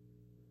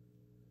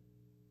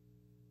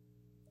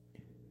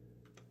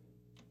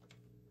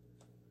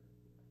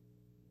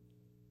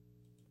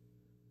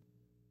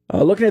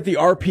 Looking at the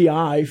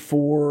RPI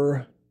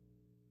for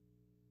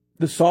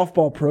the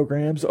softball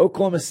programs,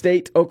 Oklahoma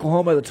State,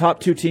 Oklahoma, the top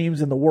 2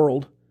 teams in the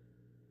world.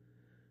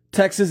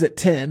 Texas at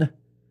 10.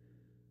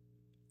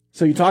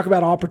 So you talk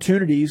about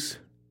opportunities.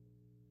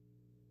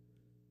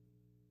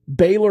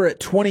 Baylor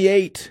at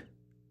 28.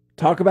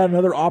 Talk about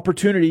another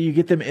opportunity. You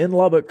get them in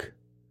Lubbock.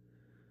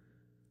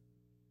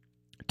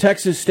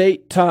 Texas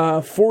State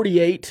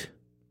 48.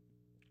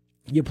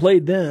 You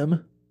played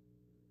them.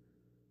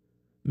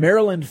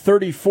 Maryland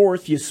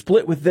 34th. You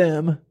split with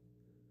them.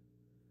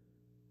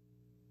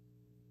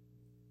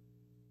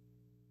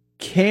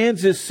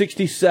 Kansas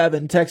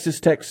 67. Texas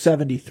Tech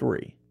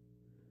 73.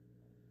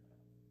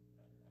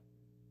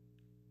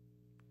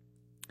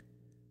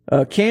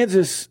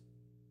 Kansas,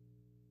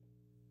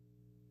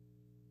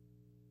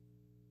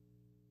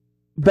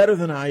 better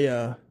than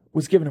I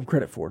was giving them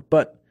credit for,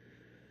 but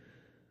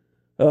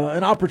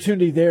an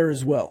opportunity there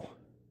as well.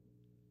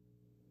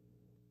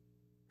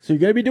 So you're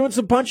going to be doing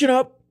some punching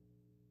up,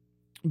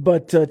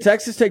 but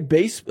Texas Tech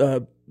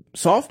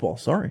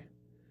softball,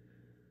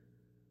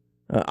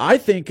 I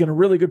think in a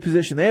really good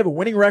position. They have a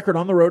winning record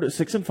on the road at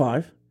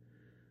 6-5,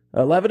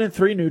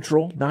 11-3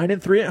 neutral,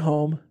 9-3 at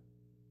home.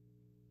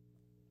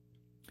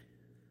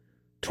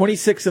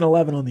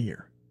 26-11 on the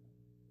year.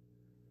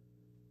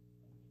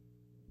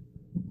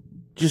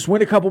 Just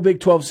win a couple Big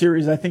 12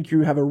 series. I think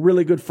you have a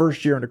really good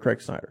first year under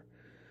Craig Snyder.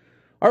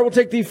 All right, we'll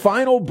take the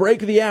final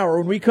break of the hour.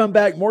 When we come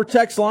back, more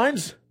text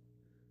lines,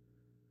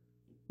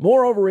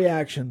 more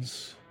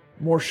overreactions,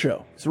 more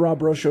show. It's the Rob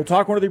Breaux Show.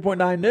 Talk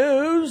 103.9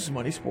 News,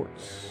 Money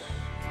Sports.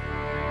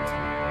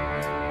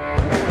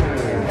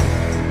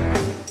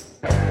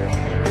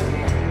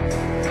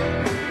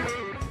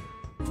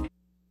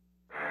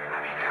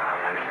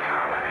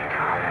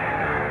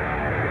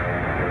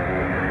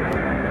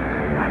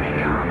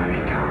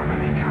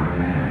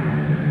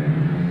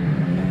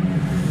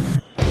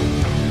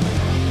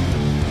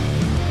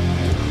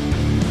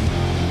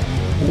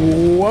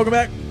 Welcome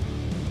back.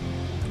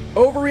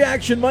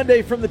 Overreaction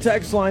Monday from the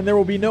text line. There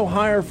will be no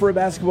hire for a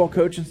basketball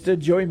coach. Instead,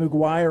 Joey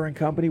McGuire and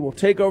company will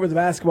take over the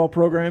basketball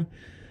program.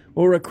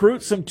 We'll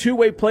recruit some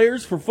two-way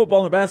players for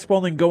football and basketball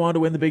and then go on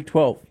to win the Big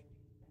 12.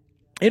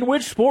 In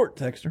which sport,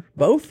 Texter?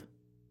 Both?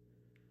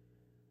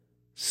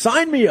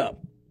 Sign me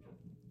up.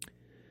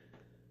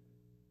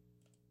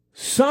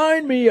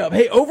 Sign me up.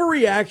 Hey,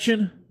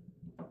 overreaction.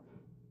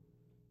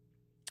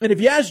 And if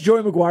you ask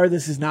Joey McGuire,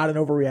 this is not an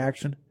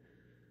overreaction.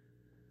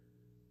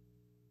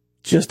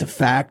 Just a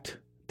fact.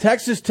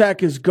 Texas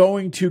Tech is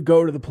going to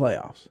go to the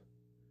playoffs.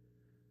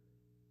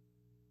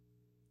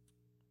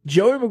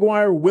 Joey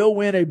McGuire will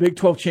win a Big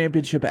 12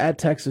 championship at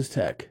Texas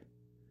Tech.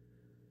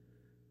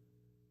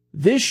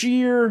 This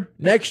year,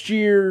 next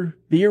year,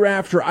 the year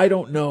after, I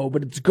don't know,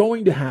 but it's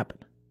going to happen.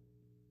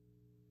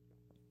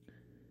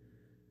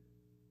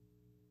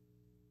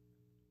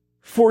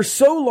 For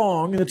so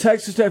long, the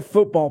Texas Tech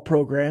football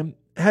program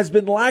has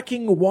been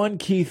lacking one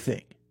key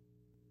thing.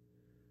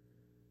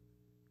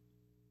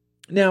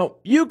 Now,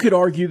 you could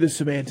argue the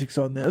semantics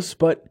on this,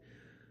 but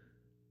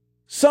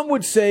some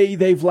would say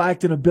they've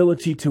lacked an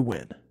ability to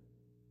win.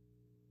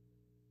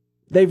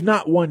 They've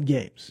not won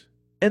games.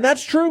 And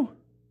that's true.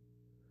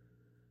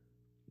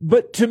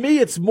 But to me,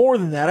 it's more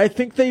than that. I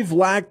think they've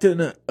lacked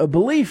a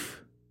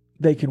belief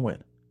they can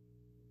win.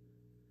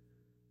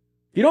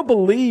 If you don't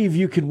believe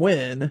you can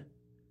win,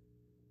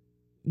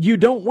 you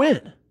don't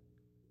win.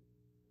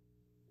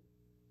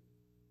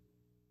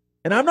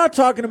 And I'm not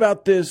talking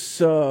about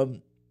this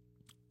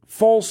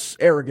false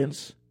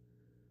arrogance.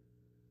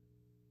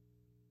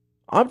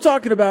 I'm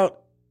talking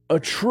about a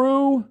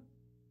true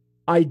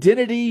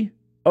identity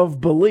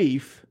of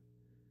belief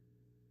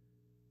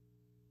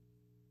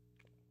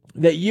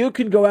that you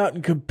can go out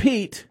and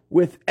compete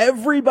with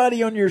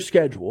everybody on your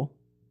schedule,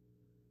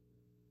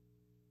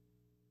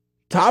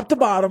 top to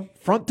bottom,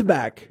 front to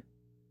back,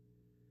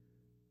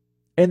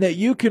 and that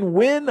you can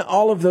win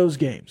all of those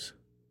games.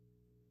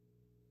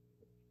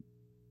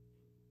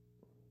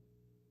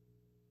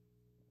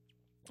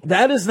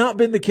 That has not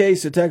been the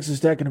case at Texas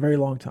Tech in a very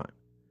long time.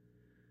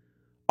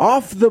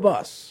 Off the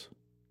bus,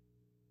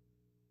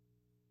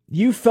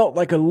 you felt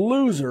like a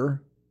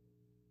loser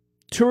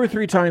 2 or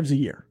 3 times a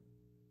year.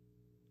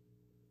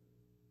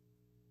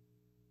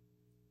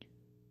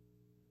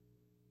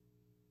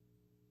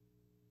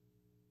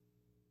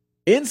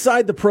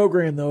 Inside the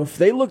program, though, if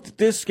they looked at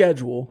this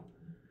schedule,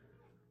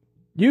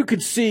 you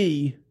could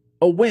see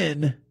a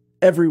win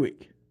every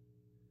week.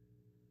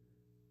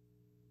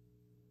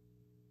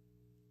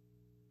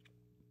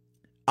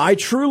 I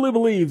truly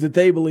believe that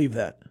they believe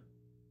that.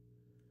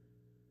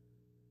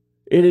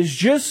 It is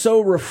just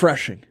so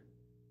refreshing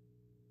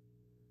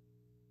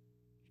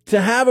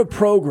to have a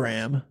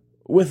program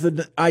with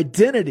an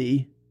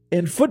identity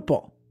in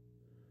football.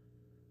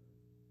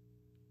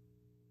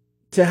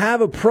 To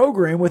have a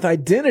program with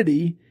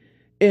identity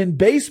in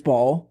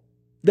baseball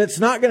that's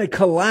not going to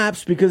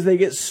collapse because they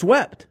get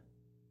swept.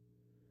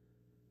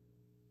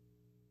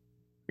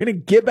 They're going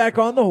to get back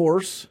on the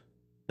horse.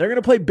 They're going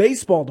to play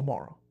baseball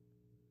tomorrow.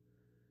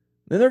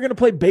 Then they're going to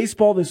play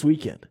baseball this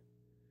weekend.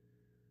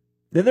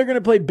 Then they're going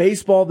to play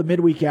baseball the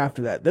midweek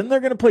after that. Then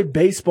they're going to play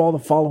baseball the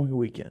following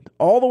weekend.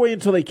 All the way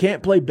until they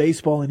can't play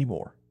baseball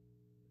anymore.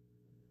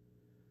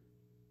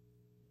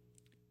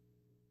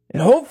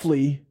 And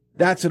hopefully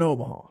that's in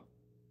Omaha.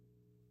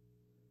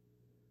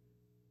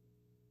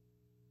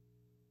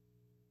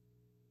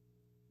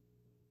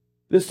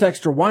 This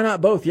texter, why not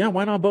both? Yeah,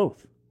 why not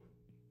both?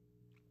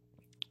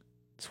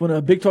 It's when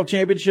a Big 12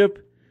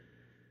 championship,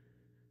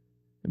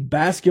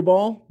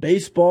 basketball,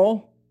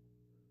 baseball,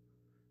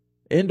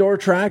 indoor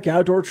track,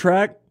 outdoor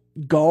track,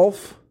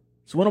 golf.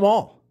 Let's win them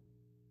all.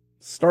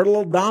 Start a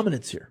little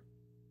dominance here.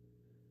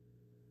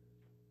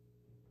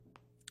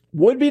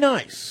 Would be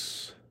nice.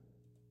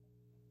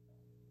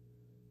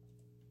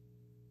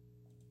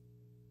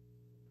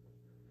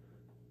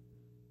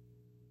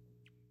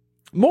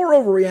 More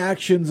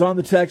overreactions on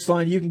the text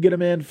line. You can get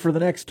them in for the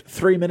next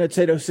 3 minutes,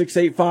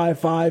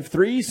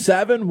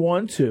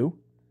 806-855-3712.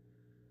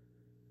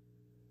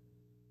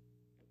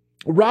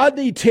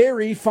 Rodney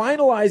Terry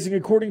finalizing,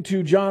 according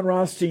to John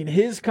Rothstein,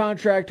 his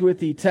contract with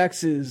the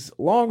Texas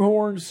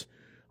Longhorns.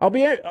 I'll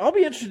be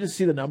interested to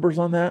see the numbers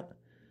on that.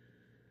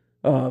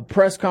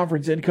 Press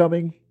conference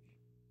incoming.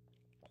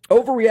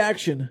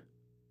 Overreaction.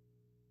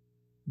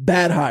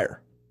 Bad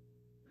hire.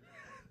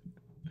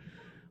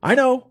 I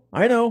know.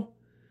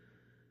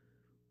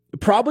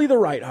 Probably the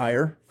right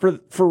hire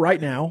for right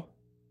now.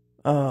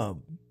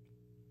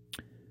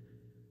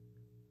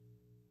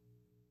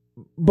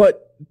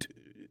 But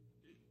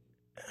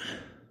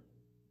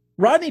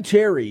Rodney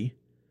Terry,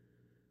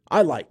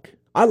 I like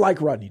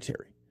Rodney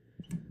Terry.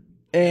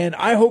 And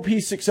I hope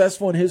he's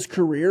successful in his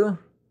career.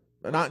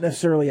 Not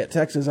necessarily at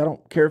Texas. I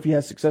don't care if he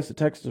has success at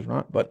Texas or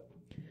not, but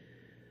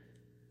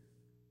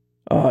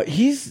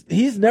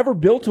he's never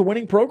built a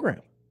winning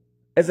program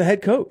as a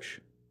head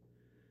coach.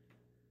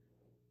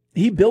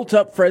 He built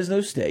up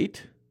Fresno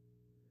State.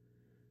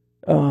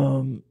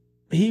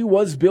 He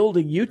was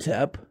building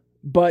UTEP,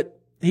 but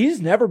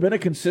he's never been a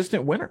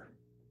consistent winner.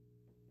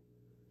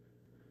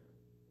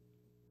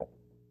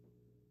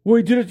 Well,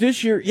 he did it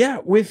this year. Yeah,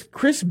 with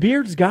Chris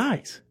Beard's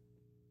guys.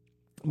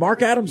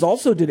 Mark Adams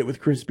also did it with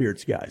Chris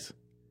Beard's guys.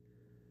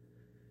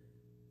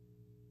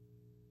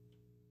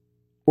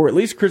 or at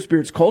least Chris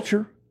Beard's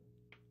culture?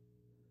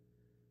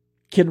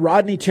 Can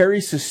Rodney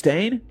Terry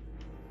sustain?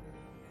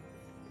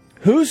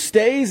 Who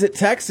stays at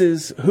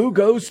Texas? Who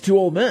goes to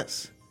Ole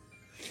Miss?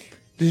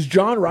 Does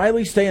John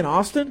Riley stay in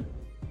Austin?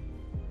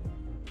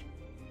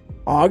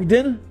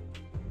 Ogden?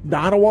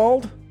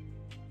 Donewald?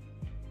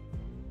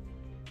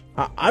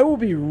 I will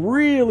be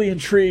really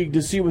intrigued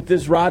to see what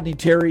this Rodney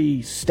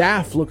Terry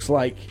staff looks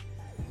like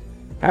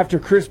after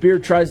Chris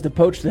Beard tries to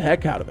poach the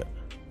heck out of it.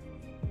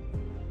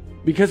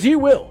 Because he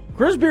will.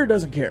 Chris Beard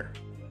doesn't care.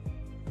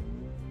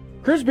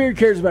 Chris Beard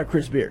cares about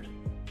Chris Beard.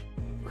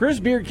 Chris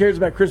Beard cares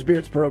about Chris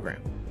Beard's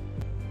program.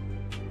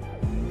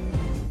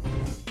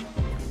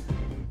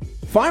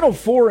 Final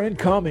four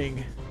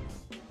incoming.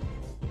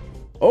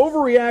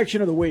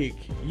 Overreaction of the week.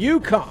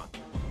 UConn,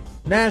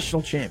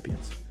 national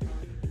champions.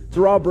 It's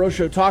the Rob Breaux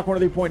Show, Talk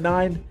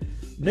 103.9.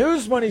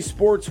 News Money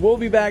Sports will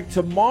be back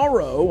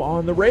tomorrow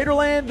on the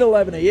Raiderland at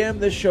 11 a.m.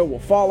 This show will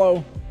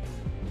follow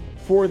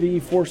for the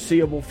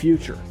foreseeable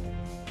future.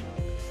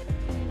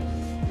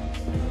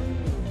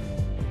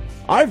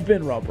 I've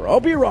been Rob Breaux. I'll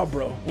be Rob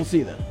Breaux. We'll see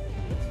you then.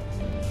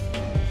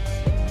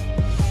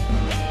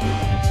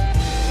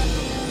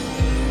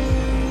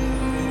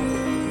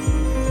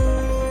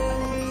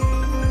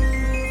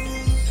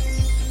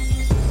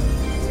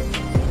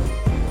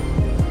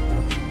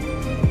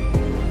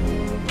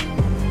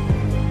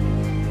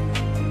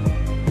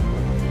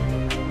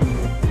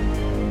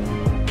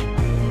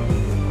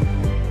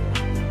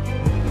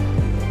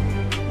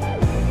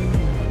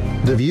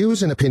 The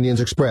views and opinions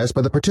expressed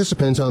by the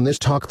participants on this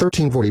Talk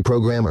 1340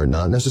 program are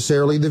not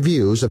necessarily the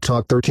views of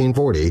Talk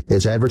 1340,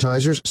 its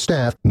advertisers,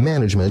 staff,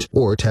 management,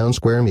 or Town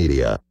Square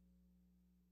Media.